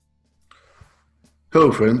Hello,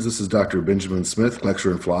 friends. This is Dr. Benjamin Smith,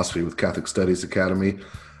 lecturer in philosophy with Catholic Studies Academy.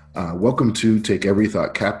 Welcome to Take Every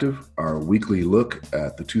Thought Captive, our weekly look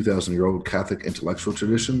at the 2,000-year-old Catholic intellectual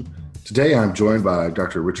tradition. Today, I'm joined by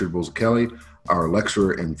Dr. Richard Boesel-Kelley, our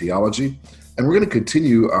lecturer in theology, and we're going to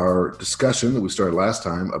continue our discussion that we started last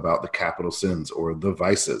time about the capital sins, or the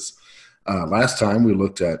vices. Last time, we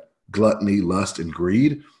looked at gluttony, lust, and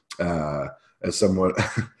greed as somewhat...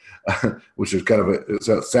 which is kind of it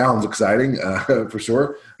sounds exciting for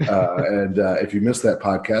sure. And if you missed that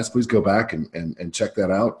podcast, please go back and check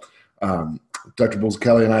that out. Dr.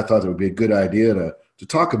 Boesel-Kelley and I thought it would be a good idea to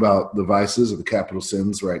talk about the vices or the capital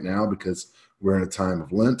sins right now, because we're in a time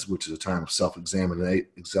of Lent, which is a time of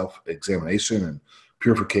self-examination and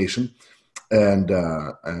purification, and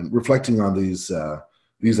reflecting on these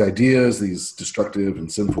ideas, these destructive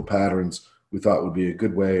and sinful patterns. We thought would be a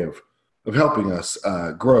good way of helping us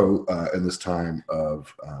grow in this time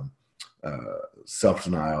of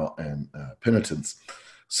self-denial and penitence.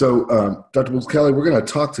 So, Dr. Boesel-Kelley, we're going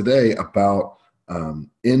to talk today about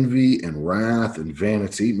envy and wrath and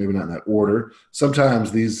vanity, maybe not in that order.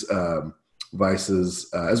 Sometimes these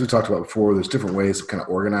vices, as we talked about before, there's different ways of kind of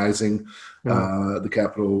organizing the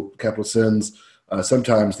capital sins.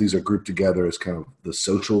 Sometimes these are grouped together as kind of the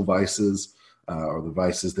social vices or the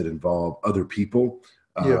vices that involve other people.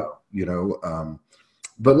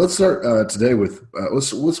 But let's start today with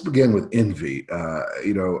let's begin with envy.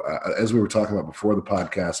 As we were talking about before the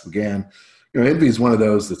podcast began, envy is one of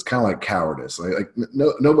those that's kind of like cowardice.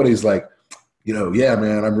 Nobody's like, yeah,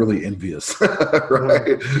 man, I'm really envious,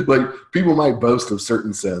 right? Like people might boast of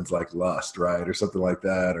certain sins like lust, right, or something like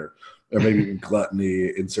that, or maybe even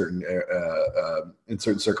gluttony in certain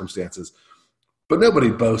circumstances. But nobody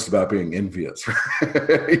boasts about being envious.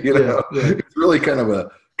 It's really kind of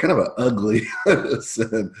a ugly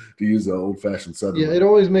sin, to use the old-fashioned Southern. Yeah, it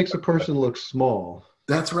always makes a person look small.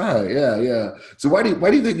 That's right. Yeah. So why do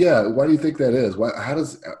you think? Yeah, why do you think that is? How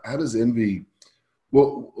does envy?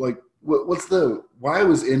 Well, like why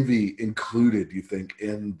was envy included, do you think,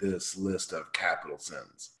 in this list of capital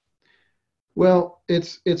sins? Well,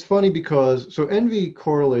 it's funny because envy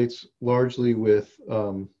correlates largely with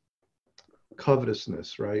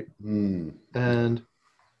covetousness, right? And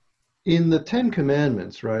in the Ten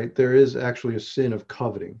Commandments, right, there is actually a sin of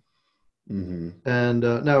coveting. And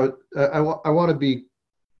now I want to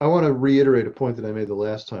reiterate a point that I made the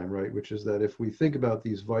last time, right, which is that if we think about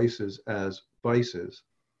these vices as vices,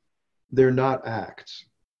 they're not acts;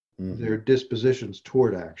 they're dispositions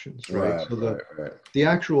toward actions, right? The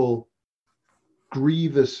actual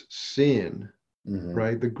grievous sin,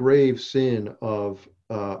 right, the grave sin of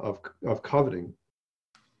coveting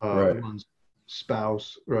one's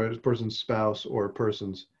spouse, right, a person's spouse or a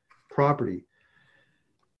person's property.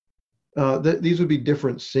 These would be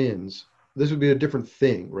different sins. This would be a different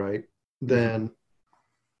thing, right, than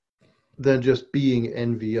just being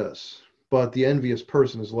envious. But the envious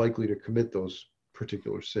person is likely to commit those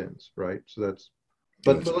particular sins, right? So that's.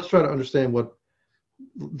 But let's try to understand what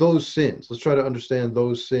those sins. Let's try to understand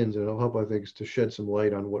those sins, and it'll help, I think, to shed some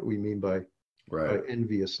light on what we mean by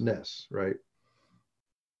enviousness, right?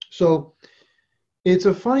 So it's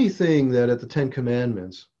a funny thing that at the Ten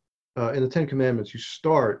Commandments, in the Ten Commandments, you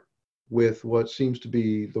start with what seems to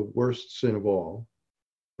be the worst sin of all,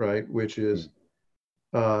 right? Which is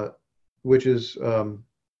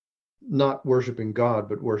not worshiping God,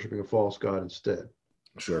 but worshiping a false god instead.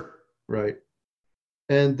 Sure. Right.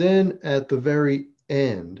 And then at the very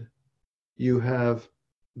end, you have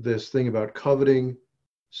this thing about coveting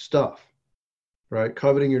stuff, right?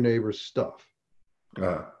 Coveting your neighbor's stuff.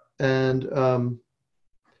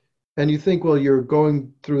 And you think, well, you're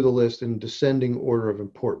going through the list in descending order of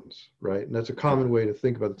importance, right? And that's a common way to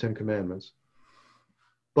think about the Ten Commandments.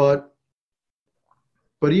 But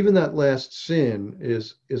even that last sin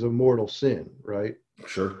is a mortal sin, right?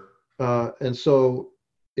 Sure. And so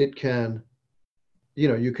it can,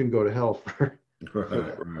 you can go to hell for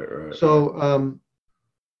Right. So,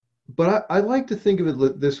 but I like to think of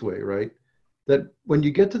it this way, right? That when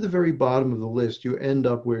you get to the very bottom of the list, you end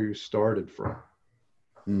up where you started from.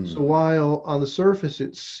 So while on the surface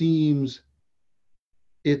it seems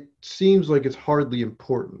like it's hardly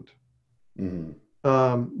important,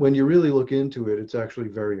 when you really look into it, it's actually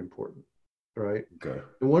very important, right? Okay.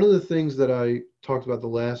 And one of the things that I talked about the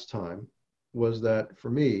last time was that for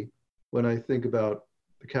me, when I think about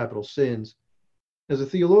the capital sins, as a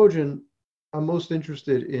theologian, I'm most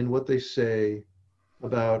interested in what they say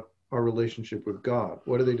about our relationship with God.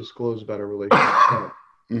 What do they disclose about our relationship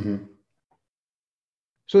with God?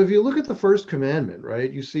 So if you look at the first commandment, right,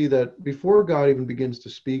 you see that before God even begins to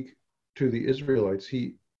speak to the Israelites,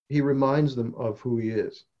 he he reminds them of who he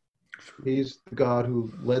is. He's the God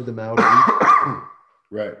who led them out of Egypt.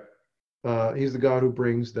 Right. He's the God who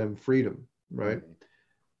brings them freedom, right?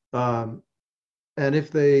 And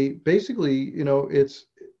if they basically,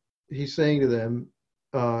 he's saying to them,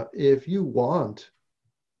 if you want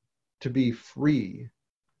to be free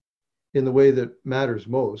in the way that matters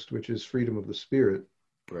most, which is freedom of the spirit,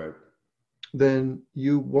 right, then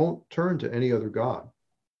you won't turn to any other God,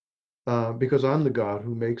 because I'm the God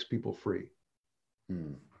who makes people free.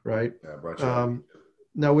 Right? Yeah,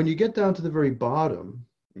 now, when you get down to the very bottom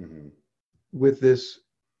with this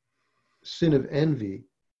sin of envy,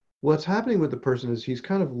 what's happening with the person is he's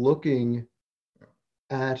kind of looking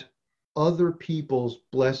at other people's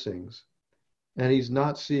blessings and he's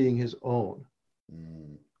not seeing his own.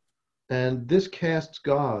 And this casts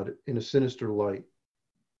God in a sinister light,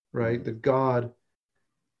 right? That God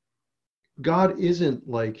isn't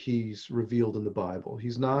like he's revealed in the Bible.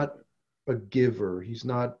 He's not a giver. He's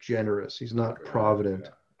not generous. He's not provident.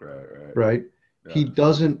 Right? Yeah. He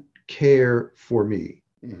doesn't care for me.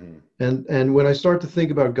 And when I start to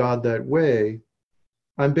think about God that way,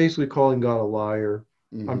 I'm basically calling God a liar.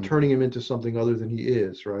 I'm turning him into something other than he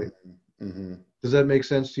is, right? Does that make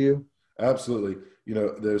sense to you? Absolutely.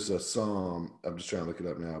 There's a psalm, I'm just trying to look it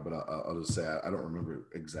up now, but I'll just say, I don't remember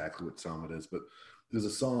exactly what psalm it is, but there's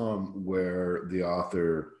a psalm where the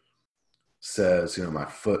author says, my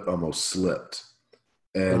foot almost slipped.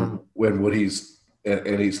 And when he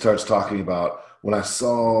starts talking about, when I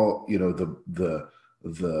saw,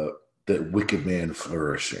 the wicked man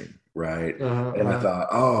flourishing, right? And I thought,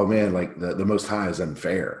 oh man, like the Most High is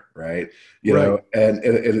unfair, right? You know, and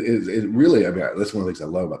it really, I mean, that's one of the things I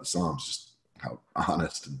love about the Psalms, just how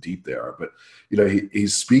honest and deep they are. But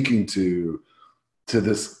he's speaking to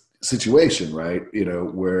this situation, right?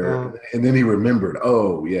 Where and then he remembered,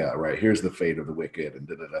 oh yeah, right, here's the fate of the wicked, and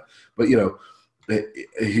But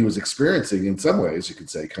he was experiencing, in some ways, you could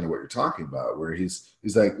say, kind of what you're talking about, where he's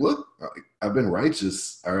like, look, I've been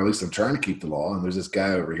righteous, or at least I'm trying to keep the law, and there's this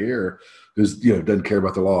guy over here who's doesn't care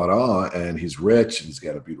about the law at all, and he's rich, and he's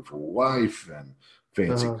got a beautiful wife and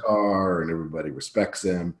fancy car, and everybody respects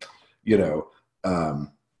him. What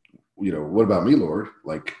about me, Lord?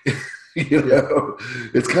 Like,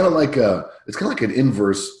 it's kind of like an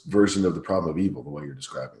inverse version of the problem of evil, the way you're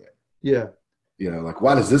describing it. Yeah. Like,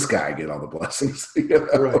 why does this guy get all the blessings?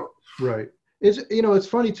 Right. It's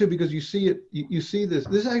funny too, because you see it, you see this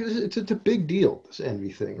actually, it's a big deal, this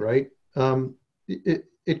envy thing, right?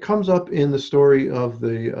 It comes up in the story of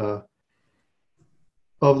the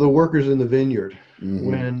workers in the vineyard,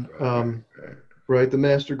 when the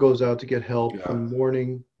master goes out to get help from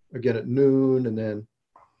morning, again at noon,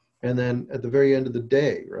 and then at the very end of the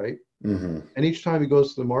day, right? And each time he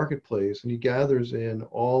goes to the marketplace and he gathers in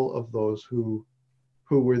all of those who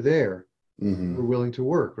were there, who were willing to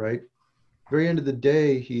work, right? Very end of the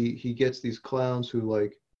day, he gets these clowns who,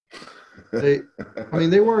 like, they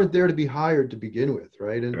weren't there to be hired to begin with,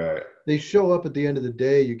 right? And they show up at the end of the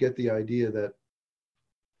day. You get the idea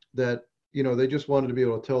that they just wanted to be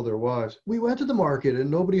able to tell their wives, we went to the market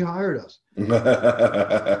and nobody hired us.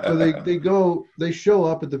 So they show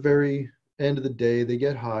up at the very end of the day, they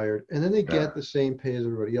get hired, and then they get the same pay as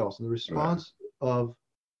everybody else. And the response of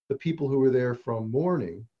the people who were there from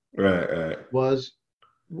morning was,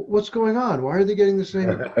 what's going on? Why are they getting the same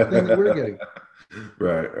thing that we're getting?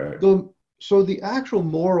 So the actual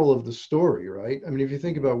moral of the story, right? I mean, if you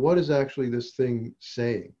think about what is actually this thing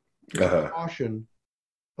saying, caution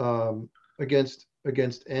against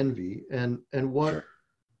envy, and what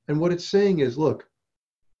it's saying is, look,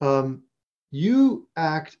 you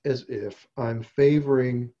act as if I'm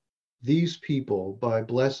favoring these people by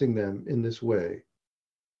blessing them in this way,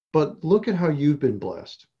 but look at how you've been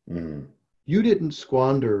blessed. You didn't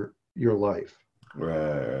squander your life,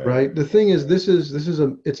 right? The thing is, it's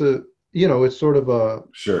sort of a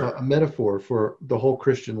metaphor for the whole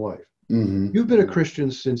Christian life. You've been a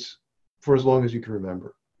Christian for as long as you can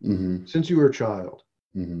remember, since you were a child,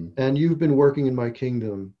 and you've been working in my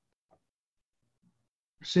kingdom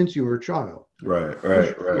since you were a child.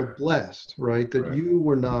 You're blessed, right? That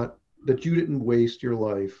you didn't waste your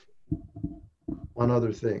life on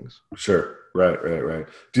other things. Right.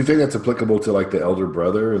 Do you think that's applicable to, like, the elder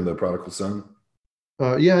brother and the prodigal son?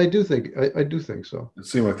 Yeah, I do think so. It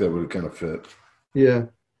seemed like that would kind of fit. Yeah.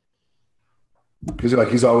 Because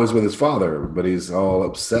he's always with his father, but he's all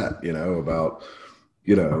upset, about,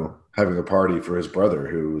 having a party for his brother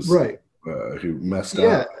who's who messed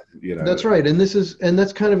up. That's right. And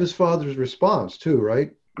that's kind of his father's response too,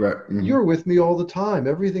 right? Right. You're with me all the time.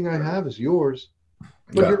 Everything I have is yours.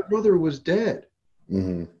 But your brother was dead.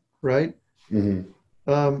 Right?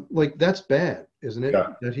 Like that's bad, isn't it?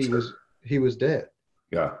 Yeah, That sure. he was dead.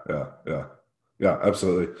 Yeah,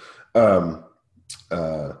 absolutely. Um,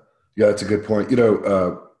 uh, yeah, that's a good point.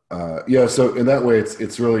 Yeah. So in that way,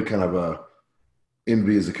 it's really kind of a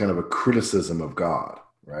envy is a kind of a criticism of God,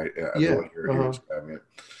 right? The Yeah. way you're Uh-huh. describing it.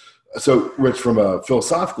 So, Rich, from a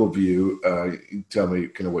philosophical view, you tell me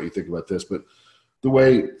kind of what you think about this, but the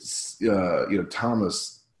way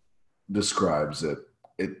Thomas describes it,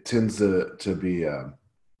 it tends to be a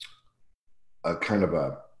kind of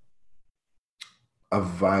a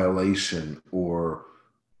violation or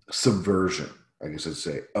subversion, I guess I'd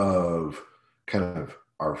say, of kind of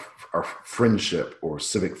our friendship or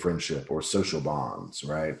civic friendship or social bonds,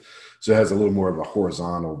 right? So it has a little more of a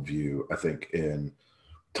horizontal view, I think, in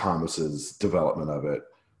Thomas's development of it.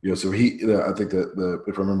 So I think that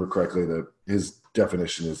if I remember correctly, his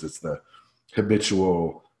definition is it's the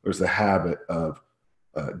habitual or it's the habit of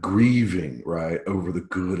grieving, right, over the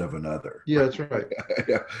good of another. Yeah, that's right.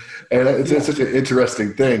 Yeah. And it's Yeah. such an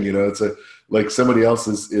interesting thing, it's like somebody else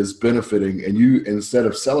is benefiting, and you, instead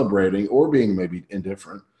of celebrating or being maybe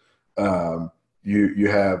indifferent, you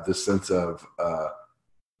have this sense of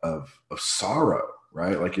sorrow,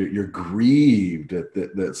 right? Like you're grieved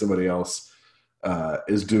that somebody else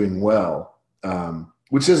is doing well,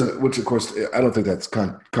 which of course I don't think that's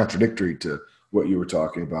contradictory to what you were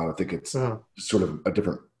talking about. I think it's Uh-huh. sort of a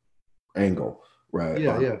different angle, right?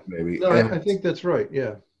 Yeah, On yeah. it, maybe, No, and I think that's right.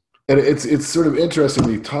 Yeah. it's sort of interesting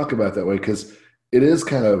when you talk about it that way, because it is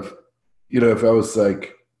kind of, if I was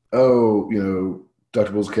like, oh,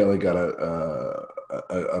 Dr. Bulls Kelly got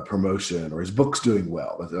a promotion, or his book's doing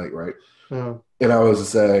well, that's like, right, Uh, and I was to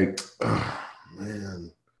say, oh, man,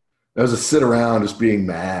 I was to sit around just being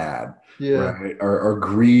mad, yeah. right, or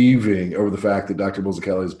grieving over the fact that Dr. Bulls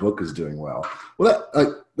Kelly's book is doing well. Well,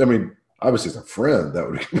 I mean, obviously, as a friend, that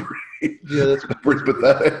would be pretty, Yeah, that's pretty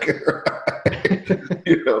pathetic, right?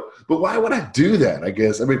 But why would I do that? I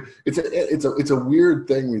guess, I mean, it's a weird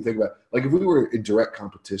thing when you think about, like, if we were in direct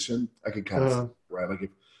competition, I could kind of, uh, right, like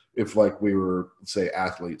if like we were, say,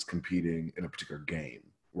 athletes competing in a particular game,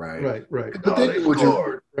 right? right, right. But Oh, then they what you're,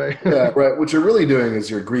 scored, right? yeah, right, what you're really doing is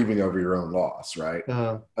you're grieving over your own loss, right?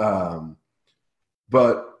 uh, um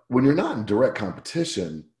but when you're not in direct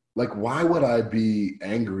competition, like, why would I be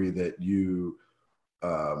angry that you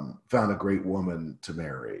found a great woman to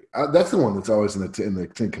marry? That's the one that's always in the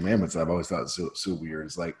Ten Commandments. I've always thought so weird.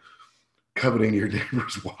 It's like coveting your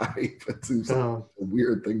neighbor's wife. It seems like uh, a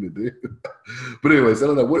weird thing to do. But anyways, I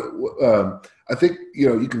don't know I think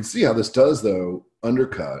you can see how this does, though,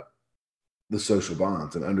 undercut the social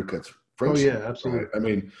bonds and undercuts oh friendship. yeah, Right? absolutely. I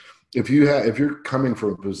mean, if you're coming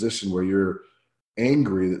from a position where you're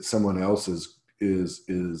angry that someone else is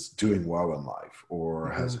doing well in life, or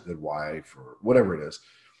has a Hmm. good wife, or whatever it is,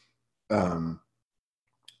 um,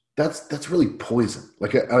 that's really poison.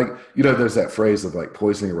 Like there's that phrase of like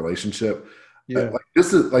poisoning a relationship. Yeah. Like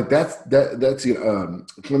this is like that's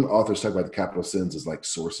some authors talk about the capital sins as like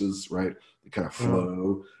sources, right? They kind of Uh,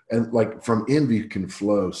 flow, and like from envy can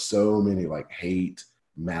flow so many, like hate,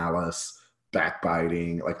 malice,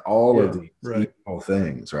 backbiting, like all of yeah. these Right. evil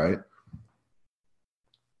things, right?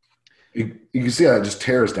 You can see how it just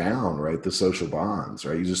tears down, right, the social bonds,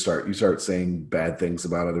 right? You start saying bad things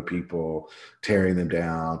about other people, tearing them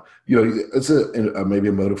down. It's maybe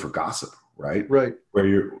a motive for gossip, right? Right. Where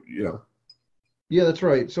you're. Yeah, that's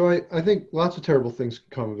right. So I think lots of terrible things can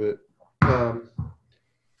come of it. Um,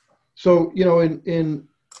 so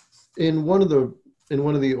in one of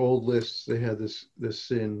the old lists, they had this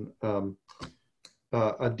sin,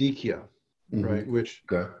 adikya, Mm-hmm. right? Which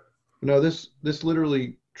Okay. now this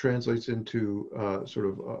literally translates into sort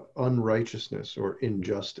of unrighteousness or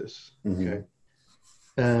injustice. Mm-hmm. Okay,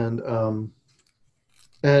 and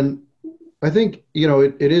and I think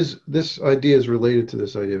it is, this idea is related to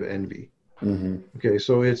this idea of envy. Mm-hmm. Okay,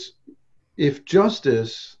 so it's, if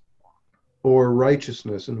justice or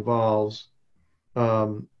righteousness involves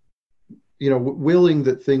um, willing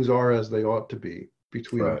that things are as they ought to be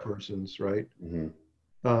between Right. persons, right? Mm-hmm.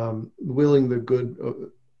 Willing the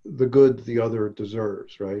good the other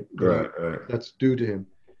deserves, right? Right. Right. That's due to him.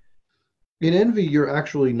 In envy, you're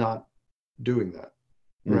actually not doing that,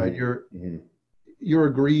 right? Mm-hmm. Mm-hmm. You're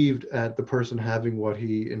aggrieved at the person having what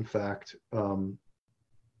he, in fact,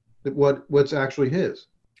 what's actually his,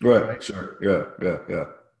 right? Right. Sure. Yeah. Yeah. Yeah.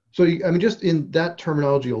 So I mean, just in that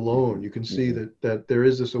terminology alone, you can see Mm-hmm. that there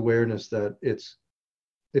is this awareness that it's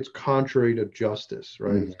contrary to justice,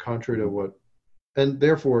 right? Mm-hmm. It's contrary to Mm-hmm. what, and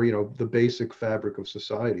therefore, the basic fabric of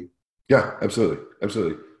society. Yeah. Absolutely.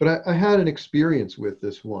 Absolutely. But I had an experience with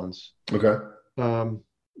this once. Okay. Um,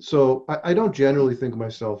 so I don't generally think of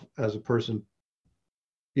myself as a person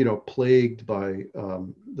plagued by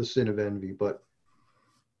the sin of envy, but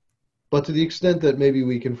to the extent that maybe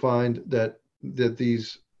we can find that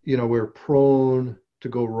these, we're prone to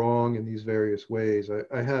go wrong in these various ways.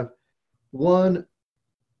 I have one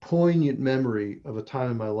poignant memory of a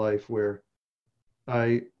time in my life where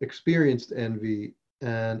I experienced envy,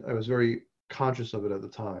 and I was very conscious of it at the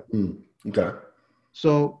time. Okay.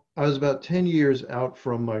 So I was about 10 years out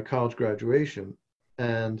from my college graduation,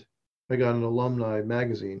 and I got an alumni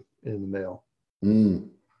magazine in the mail.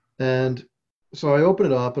 And so I open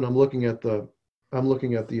it up, and I'm looking at the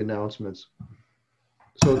announcements.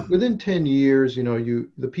 So within 10 years,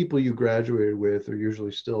 the people you graduated with are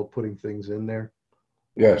usually still putting things in there.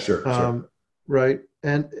 Yeah, sure. Right.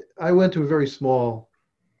 And I went to a very small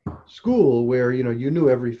school where, you knew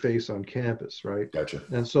every face on campus, right? Gotcha.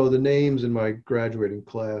 And so the names in my graduating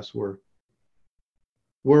class were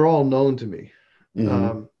all known to me.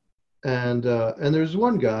 Mm-hmm. And there's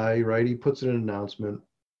one guy, right? He puts in an announcement.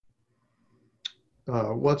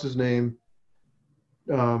 What's his name?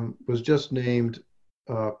 Was just named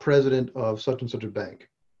president of such and such a bank.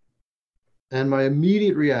 And my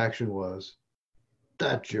immediate reaction was,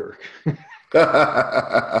 that jerk.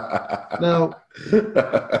 Now,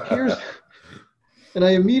 and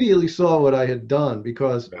I immediately saw what I had done,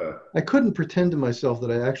 because I couldn't pretend to myself that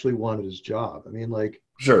I actually wanted his job. I mean, like,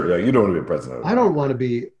 sure, yeah, you don't want to be president. I don't want to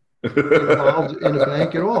be involved in a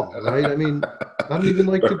bank at all, right? I mean, I don't even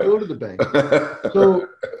like to go to the bank. So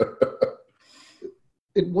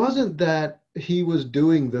it wasn't that he was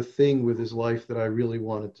doing the thing with his life that I really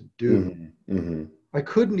wanted to do. Mm-hmm. I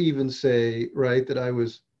couldn't even say, right, that I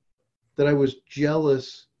was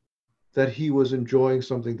jealous that he was enjoying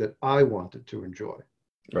something that I wanted to enjoy.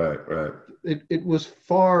 Right. It was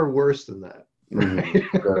far worse than that. Right?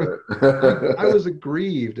 Mm-hmm. I was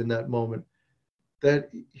aggrieved in that moment that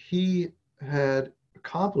he had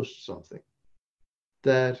accomplished something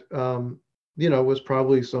that was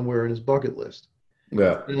probably somewhere in his bucket list.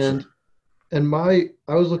 Yeah. And I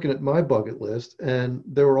was looking at my bucket list, and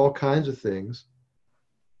there were all kinds of things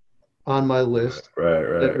on my list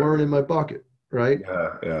that weren't in my bucket, right?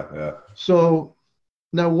 Yeah. So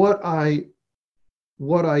now what I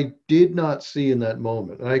did not see in that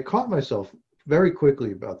moment, and I caught myself very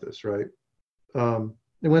quickly about this, right? I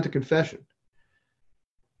went to confession,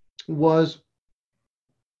 was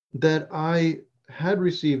that I had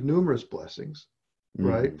received numerous blessings,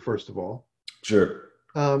 right? First of all. Sure.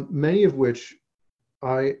 Many of which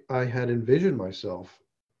I had envisioned myself,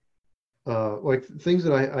 like things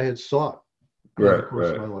that I had sought in the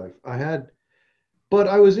course of my life. But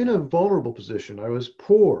I was in a vulnerable position. I was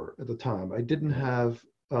poor at the time. I didn't have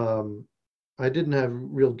real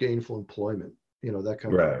gainful employment, that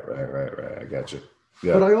kind of thing. Right. I got you.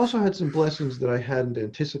 Yeah. But I also had some blessings that I hadn't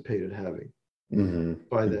anticipated having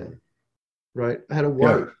by then, right? I had a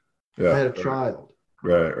wife. I had a child.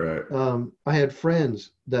 Right. I had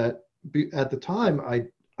friends that at the time I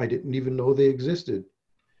didn't even know they existed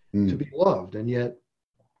to be loved, and yet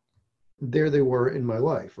there they were in my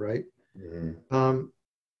life, right?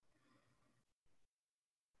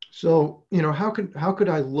 So how could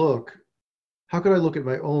I look at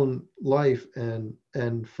my own life and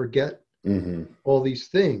forget all these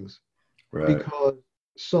things because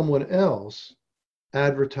someone else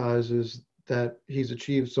advertises that he's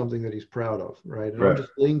achieved something that he's proud of, right? And I'm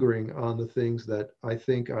just lingering on the things that I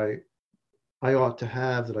think I ought to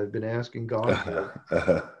have, that I've been asking God for,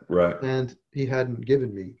 right? And He hadn't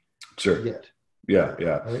given me yet. Yeah.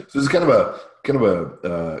 Right? So it's kind of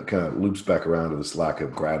loops back around to this lack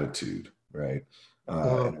of gratitude, right? In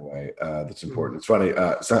a way that's important. It's funny.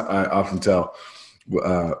 So I often tell,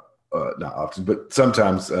 not often, but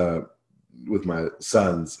sometimes with my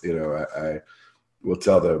sons, I will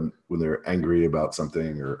tell them when they're angry about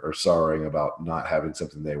something or sorrowing about not having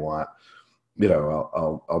something they want,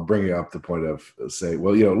 I'll bring up the point of say,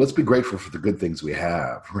 well, let's be grateful for the good things we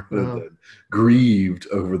have rather than grieved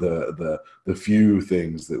over the few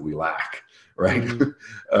things that we lack, right?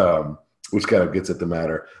 Which kind of gets at the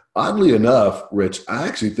matter. Oddly enough, Rich, I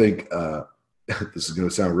actually think this is going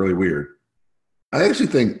to sound really weird. I actually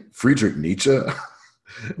think Friedrich Nietzsche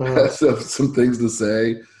has some things to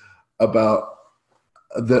say about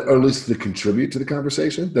that, or at least to contribute to the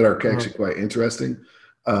conversation, that are actually quite interesting.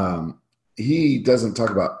 He doesn't talk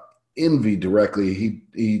about envy directly.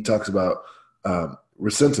 He talks about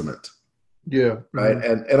resentment. Yeah. Right.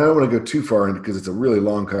 And I don't want to go too far into, because it's a really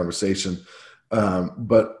long conversation.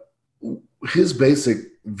 But his basic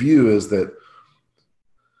view is that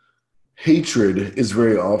hatred is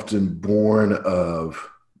very often born of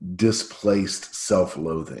displaced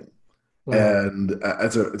self-loathing. And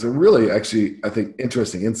it's a really, actually, I think,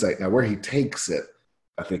 interesting insight. Now, where he takes it,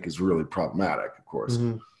 I think, is really problematic, of course.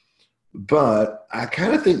 Mm-hmm. But I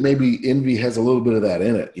kind of think maybe envy has a little bit of that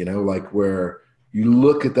in it, like where you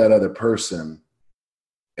look at that other person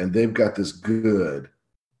and they've got this good,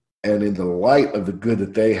 and in the light of the good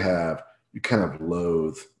that they have, you kind of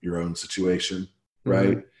loathe your own situation,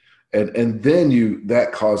 right? Mm-hmm. And then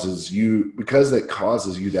that causes you, because it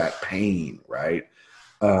causes you that pain, right?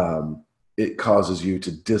 It causes you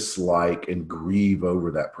to dislike and grieve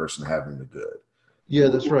over that person having the good. Yeah,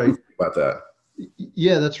 that's right. What do you think about that?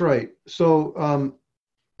 Yeah, that's right. So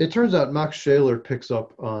it turns out Max Scheler picks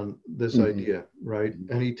up on this mm-hmm. idea, right?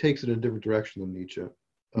 Mm-hmm. And he takes it in a different direction than Nietzsche.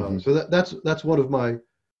 Mm-hmm. So that's one of my,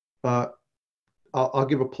 I'll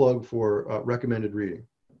give a plug for recommended reading,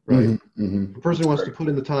 right? Mm-hmm. Mm-hmm. The person who wants to put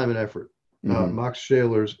in the time and effort, mm-hmm. Max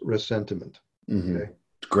Scheler's Resentiment. Mm-hmm. Okay?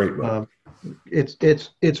 It's a great book.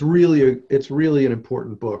 It's really an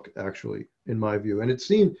important book, actually, in my view. And it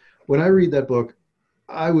seemed, when I read that book,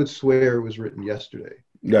 I would swear it was written yesterday.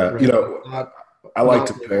 Yeah, right? I like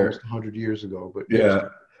to pair almost 100 years ago, but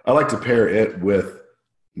I like to pair it with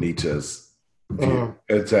Nietzsche's view,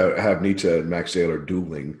 and to have Nietzsche and Max Scheler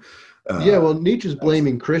dueling. Well, Nietzsche's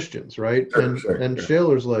blaming Christians, right? Sure, and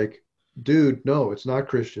Scheler's like, dude, no, it's not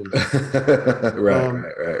Christians.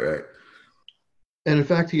 Right. And in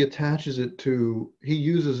fact, he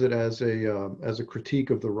uses it as a critique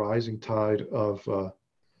of the rising tide of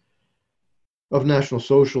National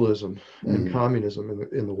Socialism and mm-hmm. communism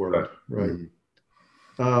in the world, right?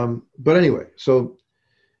 Mm-hmm. But anyway, so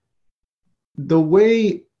the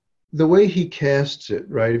way he casts it,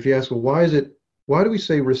 right? If you ask, well, why do we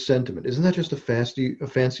say resentment? Isn't that just a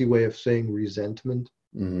fancy way of saying resentment,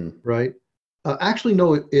 mm-hmm. right? Actually,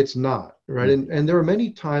 no, it's not, right? Mm-hmm. And there are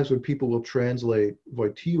many times when people will translate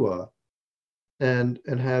Wojtyła and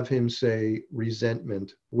have him say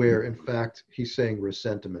resentment, where in fact he's saying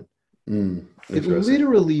resentment. It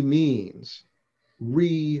literally means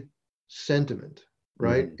re-sentiment,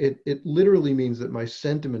 right? Mm. It literally means that my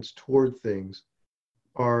sentiments toward things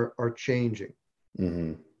are changing.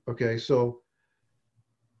 Mm-hmm. Okay, so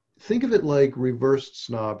think of it like reversed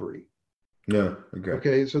snobbery. Yeah.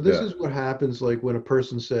 Okay, so this is what happens, like when a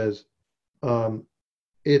person says,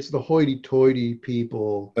 it's the hoity-toity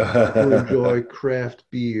people who enjoy craft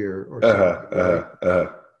beer or something. Right?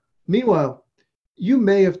 Meanwhile, you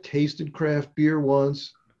may have tasted craft beer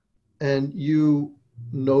once and you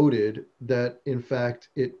noted that, in fact,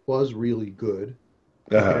 it was really good.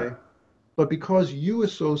 Okay? But because you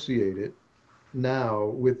associate it now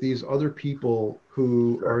with these other people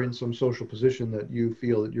who are in some social position that you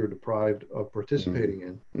feel that you're deprived of participating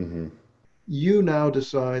in, mm-hmm. you now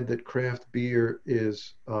decide that craft beer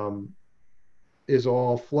is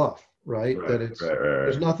all fluff, right? That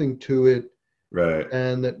there's nothing to it. Right.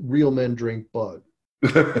 And that real men drink Bud.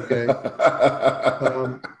 Okay.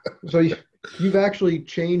 So you've actually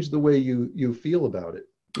changed the way you feel about it.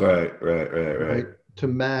 Right. To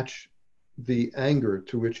match the anger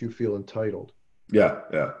to which you feel entitled.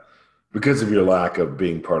 Yeah. Because of your lack of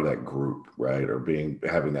being part of that group, right? Or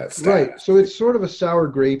having that status. Right. So it's sort of a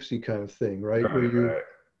sour grapesy kind of thing, right? Where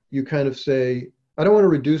you kind of say, I don't want to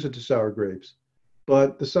reduce it to sour grapes,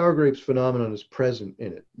 but the sour grapes phenomenon is present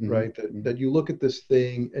in it, mm-hmm. right? That you look at this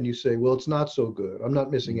thing and you say, well, it's not so good. I'm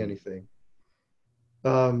not missing mm-hmm. anything.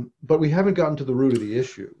 But we haven't gotten to the root of the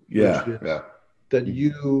issue. That mm-hmm.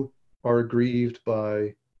 you are aggrieved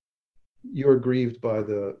by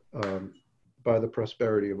the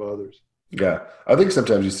prosperity of others. Yeah. I think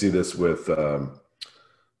sometimes you see this with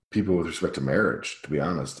people with respect to marriage, to be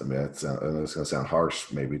honest. I mean, I know it's going to sound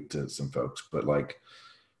harsh maybe to some folks, but like,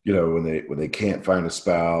 when they can't find a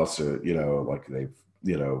spouse, or, like they've,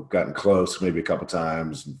 gotten close maybe a couple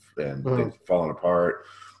times and they've fallen apart,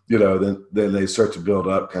 then they start to build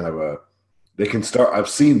up kind of I've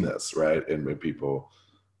seen this, right? And when people,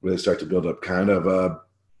 where they start to build up kind of a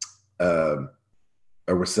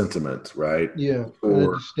resentment, right? Yeah.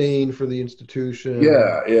 Or a disdain for the institution.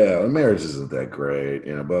 Yeah. Marriage isn't that great,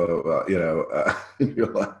 blah, blah, blah,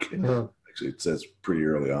 you're like, actually it says pretty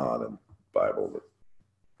early on in the Bible that.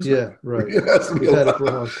 Yeah, right. We've had it for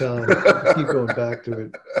a long time. I keep going back to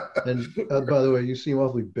it. And by the way, you seem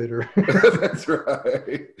awfully bitter. That's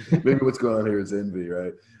right. Maybe what's going on here is envy,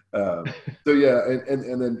 right? So yeah,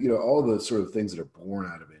 and then all the sort of things that are born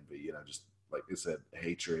out of envy, just like I said,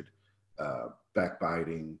 hatred,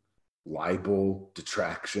 backbiting, libel,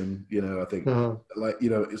 detraction. I think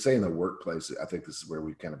say in the workplace, I think this is where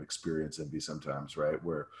we kind of experience envy sometimes, right?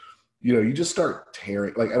 Where you just start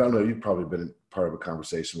tearing, like, I don't know, you've probably been part of a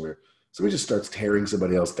conversation where somebody just starts tearing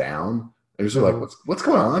somebody else down, And you're just like, what's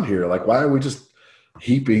going on here? Like, why are we just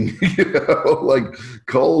heaping, like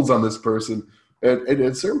coals on this person? And at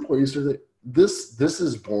a certain point, you start to think, this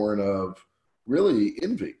is born of really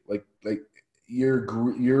envy. Like you're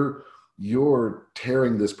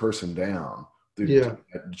tearing this person down through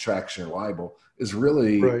detraction or libel is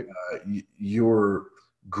really your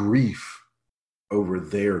grief over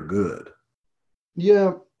their good.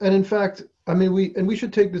 Yeah, and in fact, I mean, we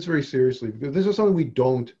should take this very seriously, because this is something we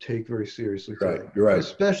don't take very seriously today. Right, you're right.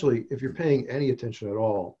 Especially if you're paying any attention at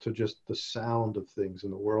all to just the sound of things in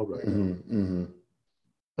the world right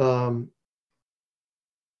now.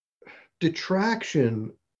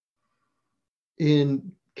 Detraction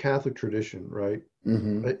in Catholic tradition, right,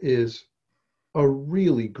 is a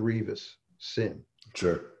really grievous sin.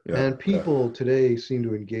 Sure. Yeah. And people today seem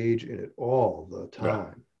to engage in it all the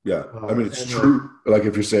time. Yeah. I mean, it's true. Like,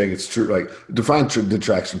 if you're saying it's true, like, define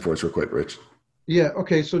detraction for us real quick, Rich. Yeah.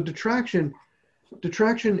 Okay. So detraction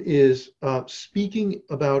is speaking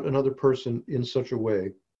about another person in such a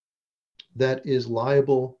way that is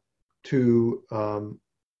liable to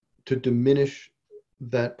diminish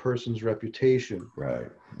that person's reputation, right,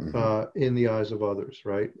 in the eyes of others,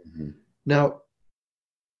 right? Now,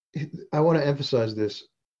 I want to emphasize this,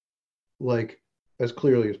 like, as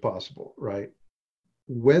clearly as possible, right?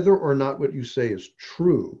 Whether or not what you say is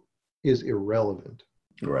true is irrelevant.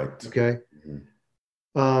 Right. Okay.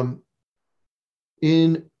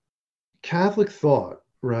 In Catholic thought,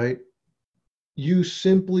 right, you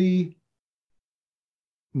simply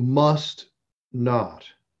must not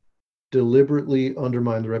deliberately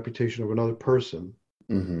undermine the reputation of another person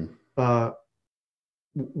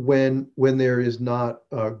when there is not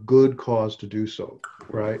a good cause to do so,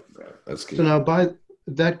 right? That's key. So now, by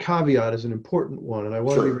that caveat is an important one, and I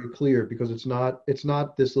want to be very clear, because it's not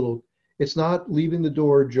this little, it's not leaving the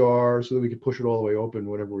door ajar so that we can push it all the way open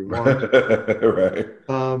whenever we want. Right.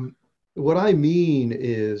 What I mean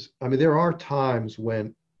is, I mean, there are times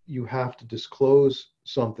when you have to disclose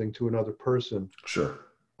something to another person. Sure.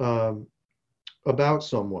 About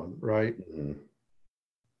someone, right?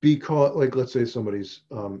 Because, like, let's say somebody's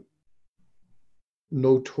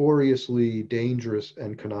notoriously dangerous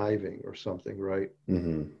and conniving or something, right?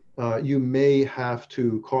 You may have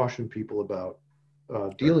to caution people about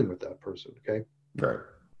dealing with that person, okay? Right.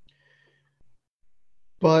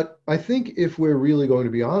 But I think if we're really going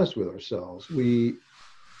to be honest with ourselves, we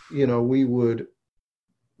would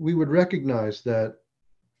recognize that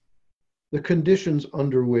the conditions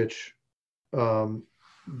under which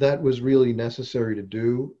that was really necessary to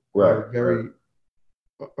do are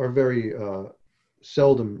very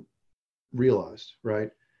seldom realized,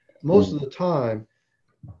 right? Most of the time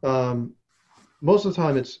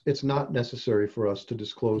it's not necessary for us to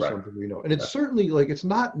disclose something we know. And it's certainly, like, it's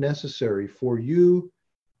not necessary for you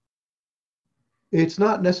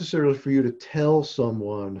to tell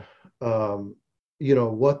someone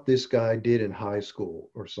what this guy did in high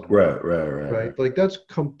school or something. Right. Like, that's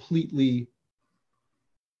completely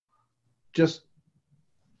just,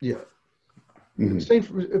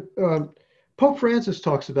 Pope Francis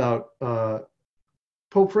talks about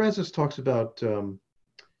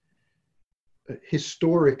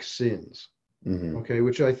historic sins. Okay,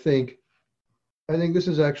 which I think this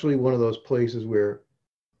is actually one of those places where,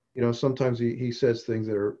 sometimes he says things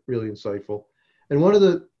that are really insightful. And one of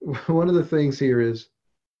the things here is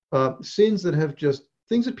sins that have just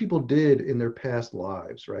things that people did in their past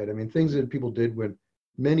lives, right? I mean, things that people did when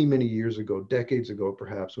many, many years ago, decades ago,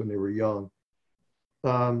 perhaps, when they were young.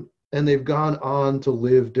 And they've gone on to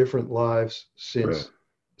live different lives since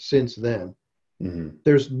then.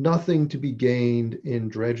 There's nothing to be gained in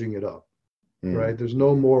dredging it up, right? There's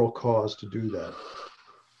no moral cause to do that.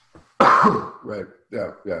 Right.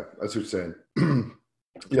 Yeah. That's what you're saying.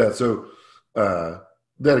 Yeah. So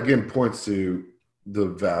that again points to the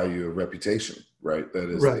value of reputation, right? That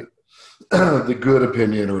is the good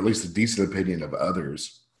opinion, or at least the decent opinion of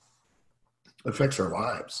others, affects our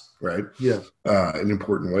lives, right? Yeah. In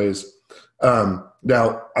important ways.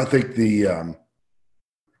 Now, I think the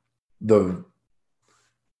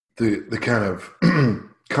kind of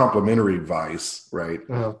complementary vice, right,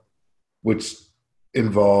 which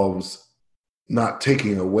involves not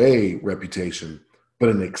taking away reputation, but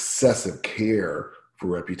an excessive care for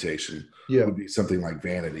reputation, would be something like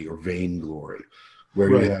vanity or vainglory, where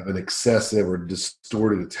you have an excessive or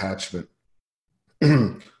distorted attachment,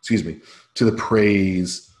 excuse me, to the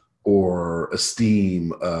praise or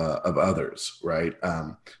esteem of others, right?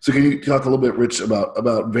 So can you talk a little bit, Rich,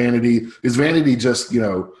 about vanity? Is vanity just,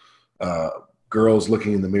 girls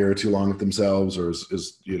looking in the mirror too long at themselves, or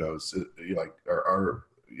is like, are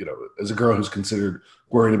as a girl who's considered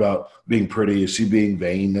worried about being pretty, is she being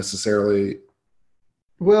vain necessarily?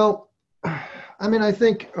 Well, I mean, I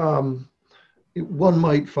think one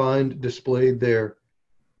might find displayed there,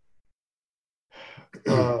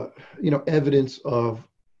 evidence of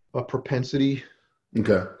a propensity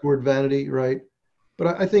toward vanity, right?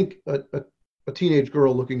 But I think a teenage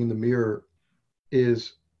girl looking in the mirror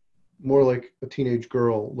is more like a teenage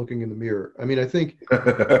girl looking in the mirror. I mean, I think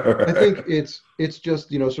it's just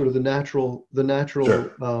sort of the natural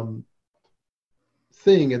Sure.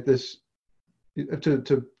 thing at this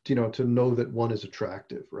to know that one is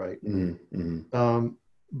attractive, right? Mm-hmm.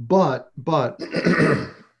 But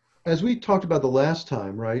as we talked about the last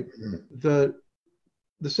time, right? The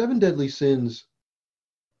seven deadly sins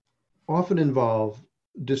often involve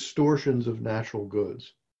distortions of natural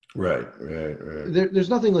goods. Right. There's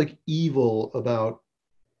nothing like evil about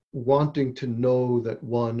wanting to know that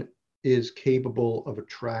one is capable of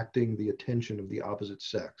attracting the attention of the opposite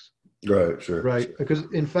sex. Right, sure. Right. Sure. Because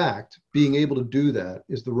in fact, being able to do that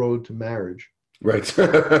is the road to marriage. Right.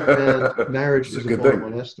 And marriage is a good bona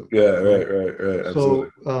thing. monestum. Yeah, right. Absolutely.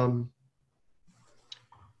 So,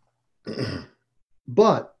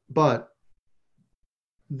 but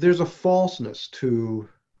there's a falseness to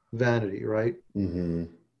vanity, right? Mm-hmm.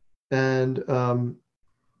 And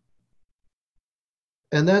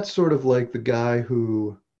that's sort of like the guy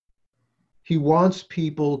who he wants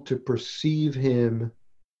people to perceive him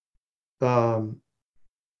in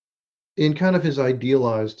kind of his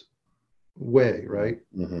idealized way, right?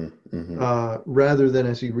 Rather than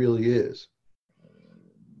as he really is.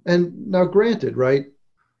 And now, granted, right?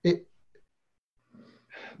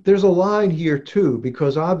 There's a line here too,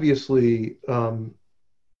 because obviously,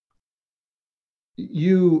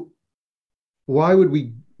 why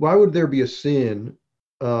would there be a sin?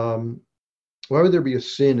 Why would there be a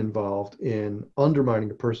sin involved in undermining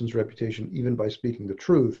a person's reputation, even by speaking the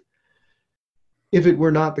truth, if it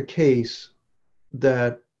were not the case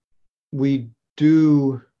that we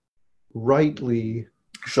do rightly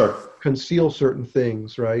conceal certain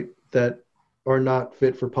things, right, that are not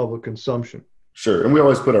fit for public consumption? Sure. And we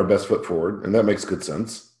always put our best foot forward, and that makes good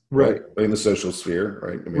sense. Right. In the social sphere,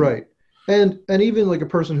 right? I mean, right. And even like a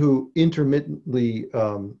person who intermittently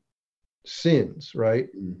sins, right?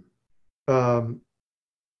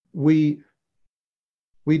 We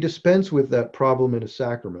dispense with that problem in a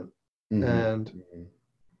sacrament, and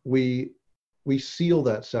we seal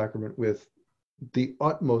that sacrament with the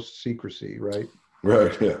utmost secrecy, right?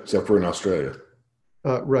 Right. Yeah. Except for in Australia.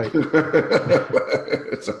 Right.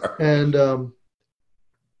 And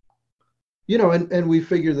and we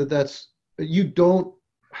figure that's, you don't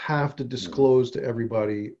have to disclose to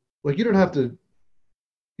everybody, like you don't have to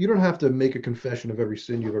make a confession of every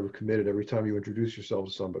sin you've ever committed every time you introduce yourself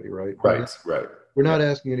to somebody, right? Right. We're not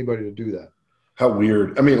asking anybody to do that. How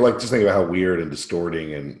weird. I mean, like, just think about how weird and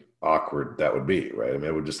distorting and awkward that would be, right? I mean,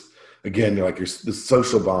 it would just, again, like the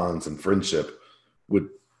social bonds and friendship would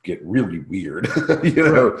get really weird.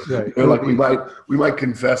 Right. Like we might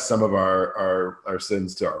confess some of our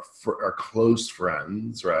sins to our close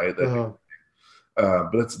friends, right?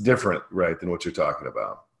 But it's different, right, than what you're talking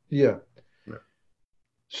about. Yeah.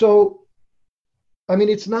 So, I mean,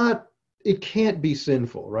 it can't be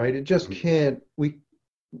sinful, right? It just can't.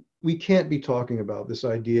 We can't be talking about this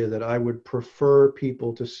idea that I would prefer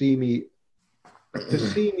people to see me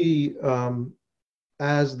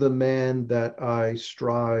as the man that I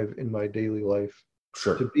strive in my daily life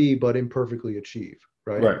to be, but imperfectly achieve,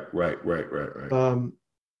 right? Right.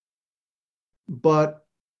 But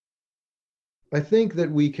I think that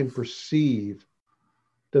we can perceive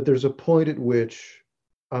that there's a point at which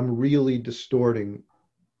I'm really distorting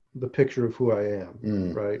the picture of who I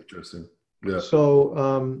am, right? Interesting. Yeah.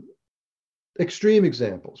 So, extreme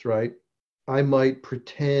examples, right? I might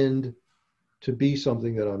pretend to be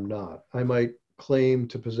something that I'm not. I might claim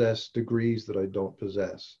to possess degrees that I don't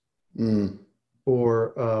possess.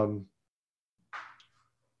 Or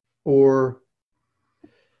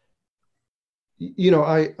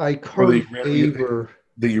I curry favor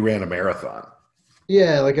that you ran a marathon.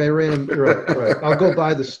 Yeah, like I ran. Right. I'll go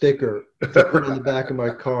buy the sticker to put on the back of my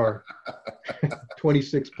car.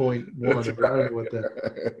 26.1. Right. I don't know what that.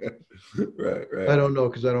 Right. I don't know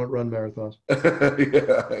because I don't run marathons.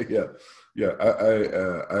 Yeah.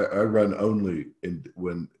 I run only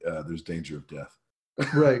when there's danger of death.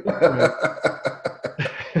 Right.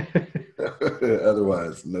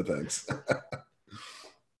 Otherwise, no thanks.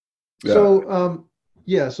 Yeah. So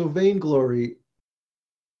so vainglory.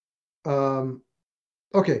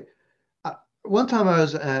 Okay. One time I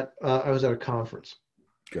was at a conference.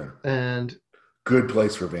 Okay. And good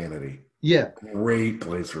place for vanity. Yeah. Great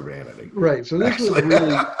place for vanity. Right. So this was Actually.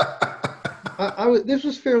 really, this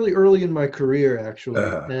was fairly early in my career, actually,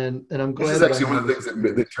 uh, and I'm this glad is that I actually one had of the this things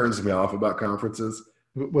experience. that turns me off about conferences.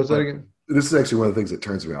 Was that Like, again? this is actually one of the things that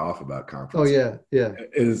turns me off about Oh conferences. yeah, yeah.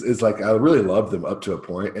 Is like I really love them up to a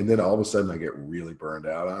point, and then all of a sudden I get really burned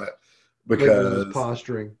out on it Like when there's because.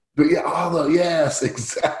 posturing. But yeah, although yes,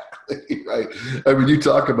 exactly right. I mean, you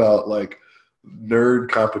talk about like nerd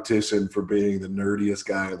competition for being the nerdiest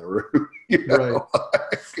guy in the room. You Right. know,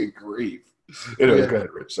 good grief. Anyways, go Yeah.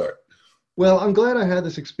 ahead, Rich. Sorry. Well, I'm glad I had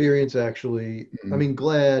this experience actually. I Mm-hmm. mean,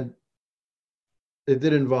 glad it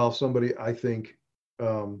did involve somebody, I think,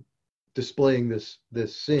 um, displaying this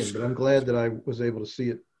sin, but I'm Sure, glad that sure. I was able to see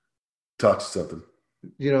it. Touch something.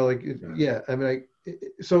 Like, Yeah. yeah. I mean,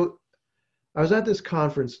 so I was at this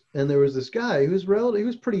conference, and there was this guy who was relative. He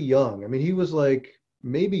was pretty young. I mean, he was like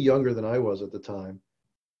maybe younger than I was at the time,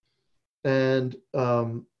 and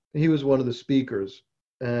he was one of the speakers,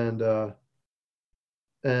 and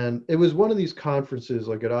it was one of these conferences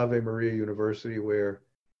like at Ave Maria University where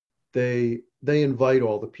they invite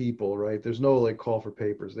all the people, right? There's no like call for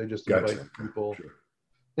papers. They just invite Gotcha. the people. Sure.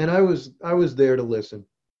 And I was there to listen.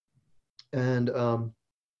 And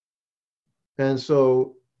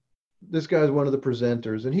so this guy's one of the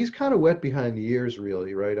presenters, and he's kind of wet behind the ears,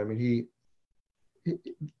 really, right? I mean, he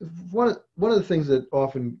one of the things that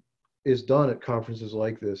often is done at conferences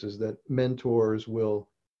like this is that mentors will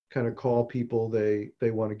kind of call people they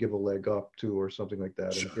want to give a leg up to or something like that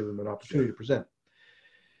and Sure. give them an opportunity Sure. to present.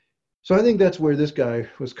 So I think that's where this guy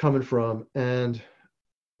was coming from, and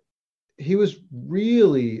he was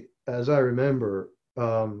really, as I remember,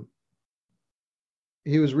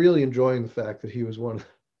 he was really enjoying the fact that he was one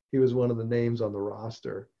of the names on the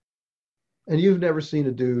roster. And you've never seen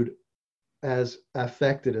a dude as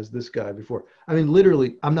affected as this guy before. I mean,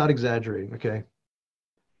 literally, I'm not exaggerating. Okay,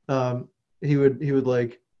 um, he would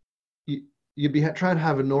like you'd be trying to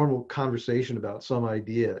have a normal conversation about some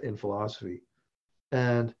idea in philosophy,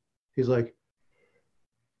 and he's like,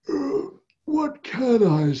 what can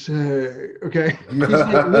I say? Okay. He's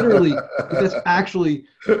like literally, like that's actually.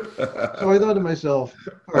 So I thought to myself,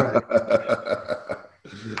 all right,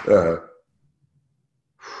 uh,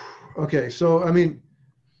 okay. So, I mean,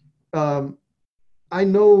 um, I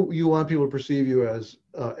know you want people to perceive you as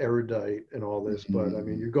erudite and all this, but I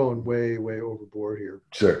mean, you're going way, way overboard here.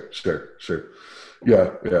 sure, sure, sure.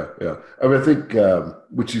 Yeah, yeah, yeah. I mean, I think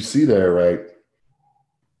what you see there, right,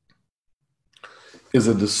 is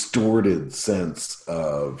a distorted sense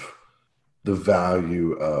of the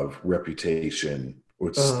value of reputation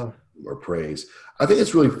Uh, or praise. I think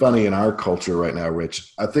it's really funny in our culture right now,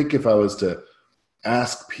 Rich. I think if I was to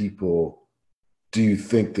ask people, do you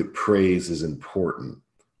think that praise is important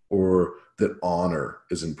or that honor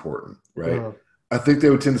is important, right? uh, I think they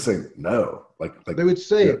would tend to say no. they would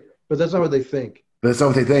say Yeah, it, but that's not what they think. that's not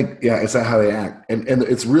what they think. Yeah, it's not how they act, and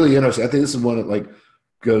it's really interesting. I think this is one that like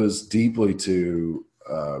goes deeply to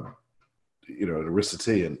an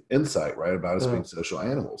Aristotelian insight, right, about us Uh, being social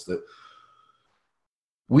animals. That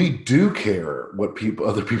we do care what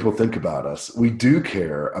other people think about us. We do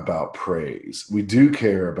care about praise. We do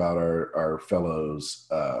care about our fellows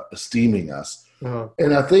esteeming us. uh,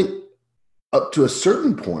 And I think up to a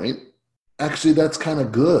certain point, actually, that's kind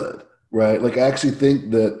of good, right? Like I actually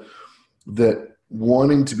think that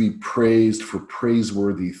wanting to be praised for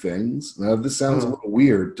praiseworthy things. Now, this sounds a uh, little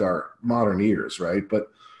weird to our modern ears, right? But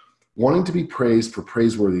wanting to be praised for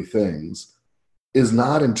praiseworthy things is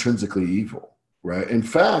not intrinsically evil, right? In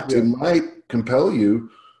fact, it yeah. might compel you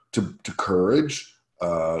to courage,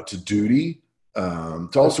 to duty, to all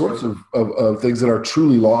That's sorts right. of things that are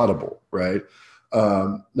truly laudable, right?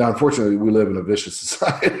 Now, unfortunately, we live in a vicious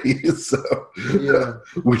society, so Yeah.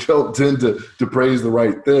 we don't tend to praise the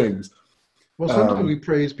right things. Well, sometimes we Um,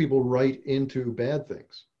 praise people right into bad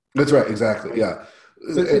things. that's right, exactly. Right. Yeah.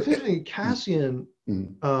 But it's Mm, interesting.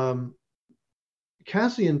 mm, Um,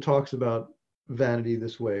 Cassian talks about vanity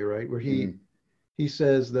this way, right? Where mm, he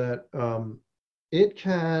says that it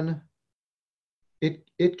can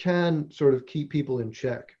it can sort of keep people in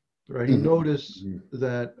check, right? mm,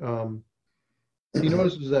 mm, He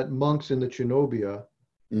notices that monks in the Cenobia,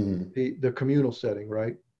 mm, the communal setting,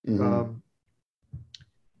 right? mm, Um,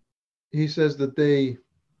 he says that they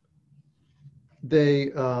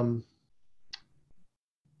um,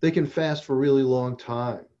 they can fast for a really long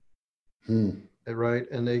time, mm. right?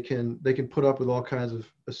 And they can put up with all kinds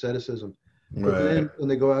of asceticism, but Right. then when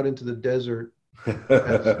they go out into the desert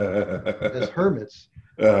as hermits,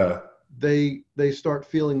 uh, they start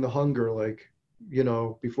feeling the hunger, like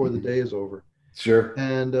before the day is over. sure.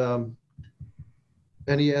 And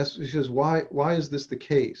he says, why is this the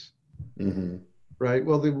case? Mm-hmm. right?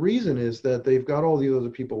 Well, the reason is that they've got all these other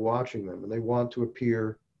people watching them, and they want to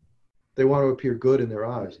appear good in their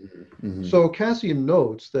eyes. Mm-hmm. So Cassian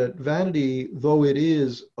notes that vanity, though it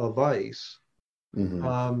is a vice, Mm-hmm.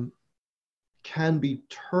 um, can be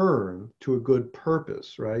turned to a good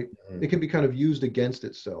purpose, right? It can be kind of used against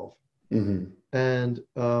itself, Mm-hmm. and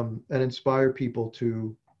inspire people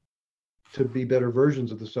to be better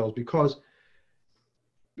versions of themselves. Because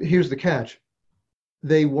here's the catch: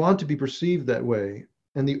 they want to be perceived that way,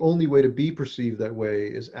 and the only way to be perceived that way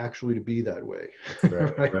is actually to be that way.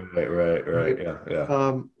 Right, Right? right. Right? Yeah,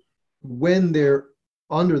 yeah. When they're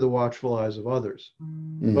under the watchful eyes of others.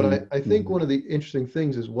 But Mm-hmm. I think Mm-hmm. one of the interesting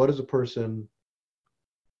things is what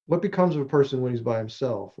becomes of a person when he's by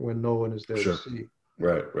himself, when no one is there to Sure. see.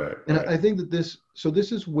 And Right. I think that this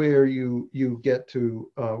is where you get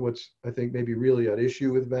to what's, I think, maybe really at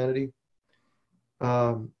issue with vanity.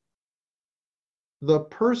 Um, the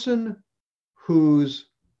person whose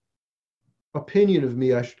opinion of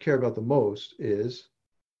me I should care about the most is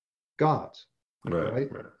God's,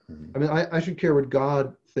 right? Right. Mm-hmm. I mean, I should care what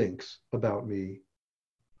God thinks about me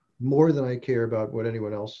more than I care about what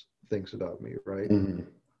anyone else thinks about me, right? Mm-hmm.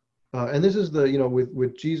 And this is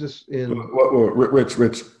with Jesus in.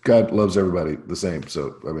 Rich, God loves everybody the same.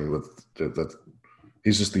 So, I mean, that,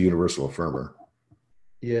 he's just the universal affirmer.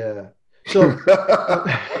 Yeah. So,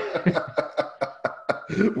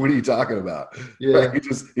 what are you talking about? yeah,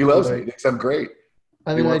 He loves me. He right. thinks I'm great.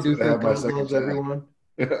 I He mean, I wants do me to think have my God second loves tag. everyone,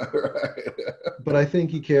 Right. but I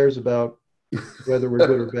think he cares about whether we're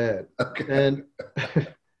good or bad. Okay. And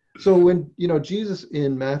so when, Jesus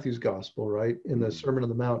in Matthew's gospel, right, in the Sermon on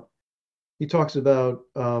the Mount, he talks about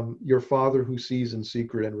your Father who sees in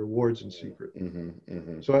secret and rewards in secret. Mm-hmm.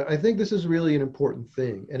 Mm-hmm. So I think this is really an important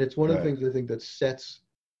thing, and it's one of the Right. things I think that sets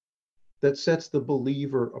the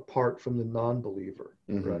believer apart from the non-believer,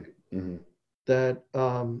 Mm-hmm. right? Mm-hmm. That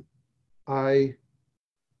I,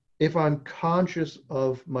 if I'm conscious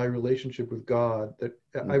of my relationship with God, that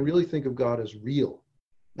I Mm-hmm. really think of God as real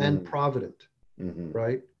and Mm-hmm. provident, Mm-hmm.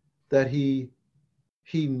 right? That he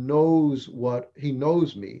knows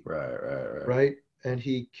me, Right. right? And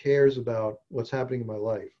he cares about what's happening in my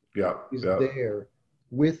life. He's Yep. there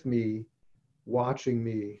with me, watching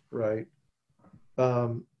me, right?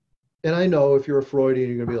 Um, and I know if you're a Freudian,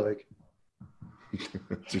 you're gonna be like,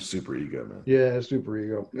 It's your super ego, yeah, super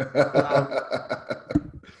ego. man. Um,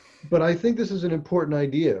 but I think this is an important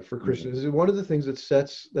idea for Mhm. Christians. It's one of the things that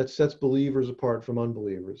sets believers apart from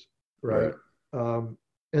unbelievers, right? Right. Um,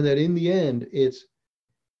 and that in the end, it's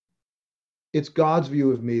God's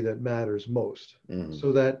view of me that matters most, Mm-hmm.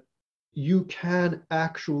 so that you can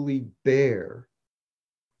actually bear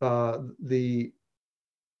the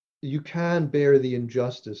you can bear the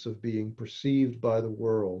injustice of being perceived by the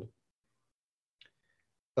world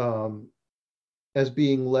um, as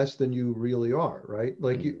being less than you really are, right?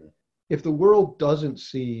 Like Mm-hmm. if the world doesn't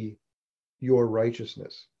see your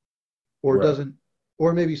righteousness, or Right. doesn't,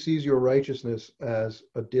 or maybe sees your righteousness as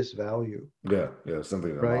a disvalue, Yeah.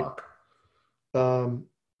 Something to right? mock. Um,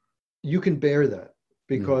 you can bear that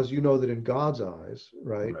Mm-hmm. because you know that in God's eyes,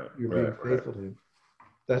 right, you're being Right. faithful to Him.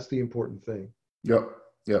 That's the important thing. Yep.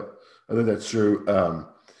 I think that's true.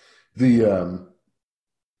 The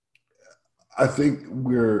I think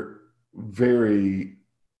we're very.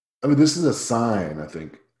 I mean, this is a sign, I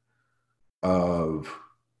think, of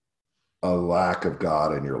a lack of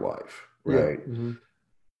God in your life, Yeah. right? Mm-hmm.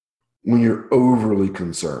 When you're overly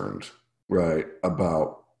concerned, right,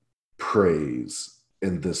 about praise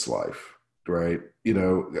in this life, right?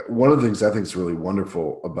 One of the things I think is really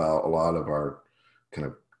wonderful about a lot of our kind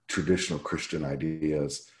of traditional Christian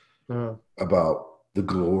ideas Uh, about the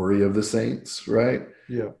glory of the saints, right,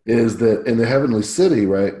 yeah. is that in the heavenly city,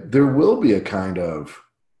 right, there will be a kind of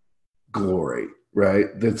glory, right,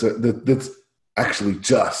 that's actually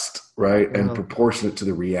just, right, and Uh, proportionate to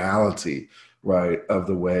the reality, right, of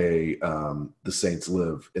the way the saints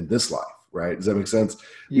live in this life, right? Does that make sense?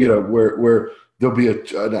 yeah. Where there'll be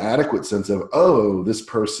an adequate sense of, oh, this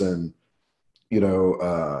person,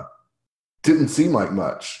 didn't seem like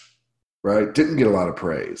much, right? Didn't get a lot of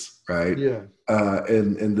praise, right? Yeah.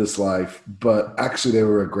 In this life, but actually they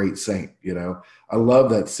were a great saint. I love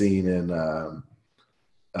that scene in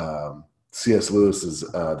C.S. Lewis's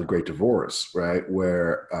The Great Divorce, right?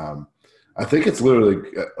 Where I think it's literally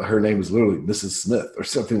her name is literally Mrs. Smith or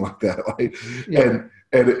something like that. Like, Yeah. and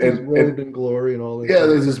and She's and robed and in glory and all this. yeah, Yeah.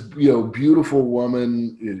 there's this beautiful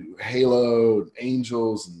woman, halo, and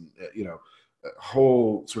angels, and a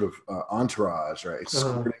whole sort of entourage, right, Uh,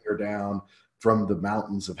 escorting her down from the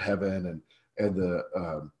mountains of heaven, and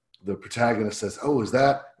the the protagonist says, "Oh, is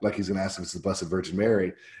that," like he's going to ask if it's the Blessed Virgin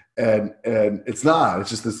Mary, and it's not. It's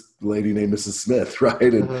just this lady named Mrs. Smith, right?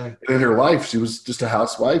 And in her life, she was just a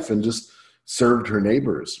housewife and just served her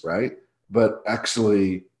neighbors, right? But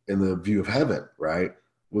actually, in the view of heaven, right,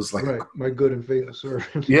 was like, right, my good and faithful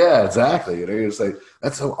servant. Yeah, exactly. You know, it's like,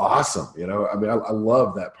 that's so awesome. You know, I mean, I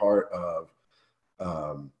love that part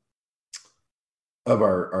of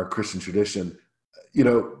our Christian tradition, you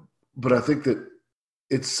know, but I think that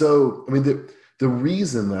it's so, I mean, the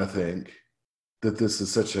reason I think that this